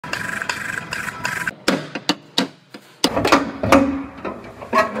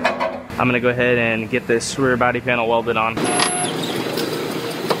I'm gonna go ahead and get this rear body panel welded on.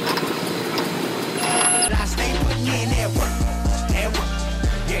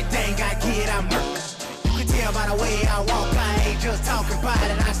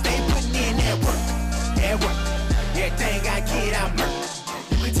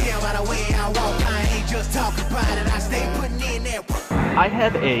 I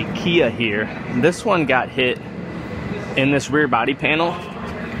have a Kia here. This one got hit in this rear body panel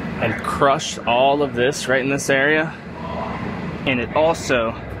and crushed all of this right in this area, and it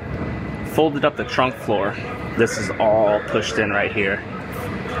also folded up the trunk floor. This is all pushed in right here.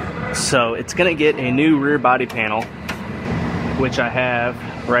 So it's gonna get a new rear body panel, which I have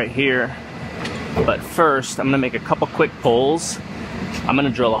right here. But first, I'm gonna make a couple quick pulls. I'm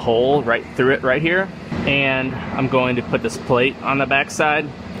gonna drill a hole right through it right here, and I'm going to put this plate on the back side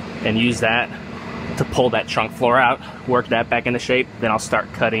and use that to pull that trunk floor out, work that back into shape. Then I'll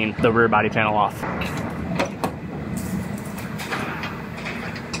start cutting the rear body panel off.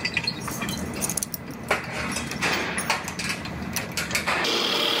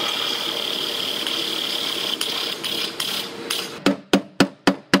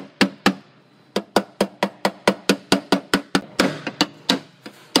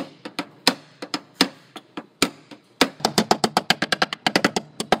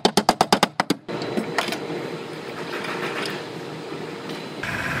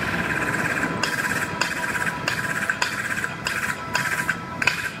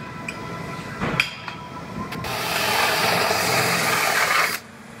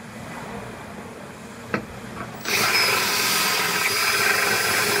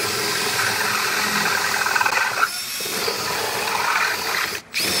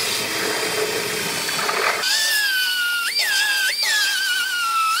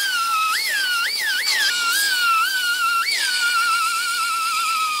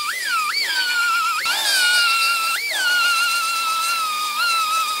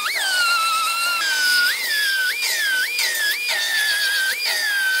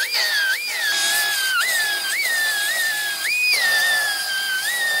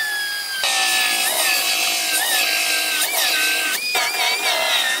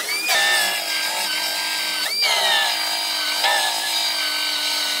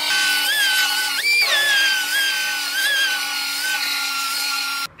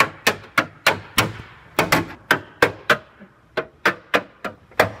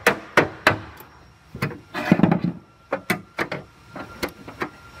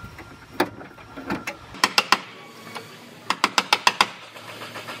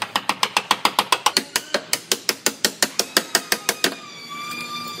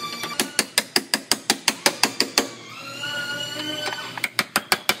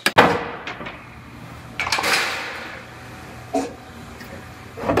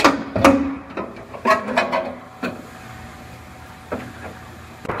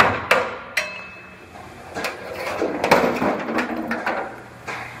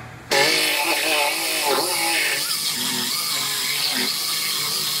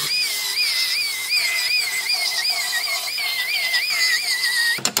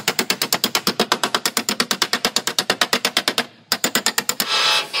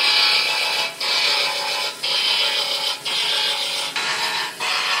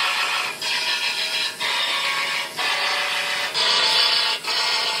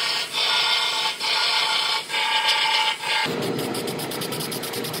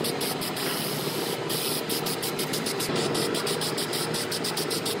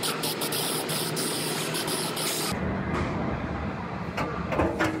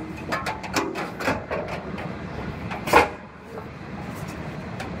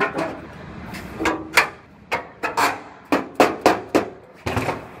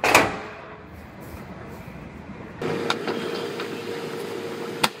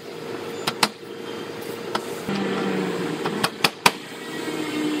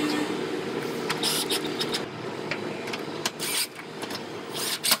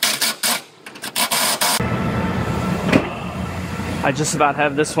 I just about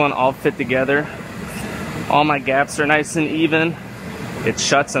have this one all fit together. All my gaps are nice and even. It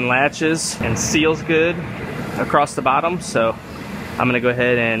shuts and latches and seals good across the bottom. So I'm gonna go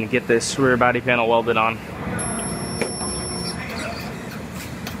ahead and get this rear body panel welded on.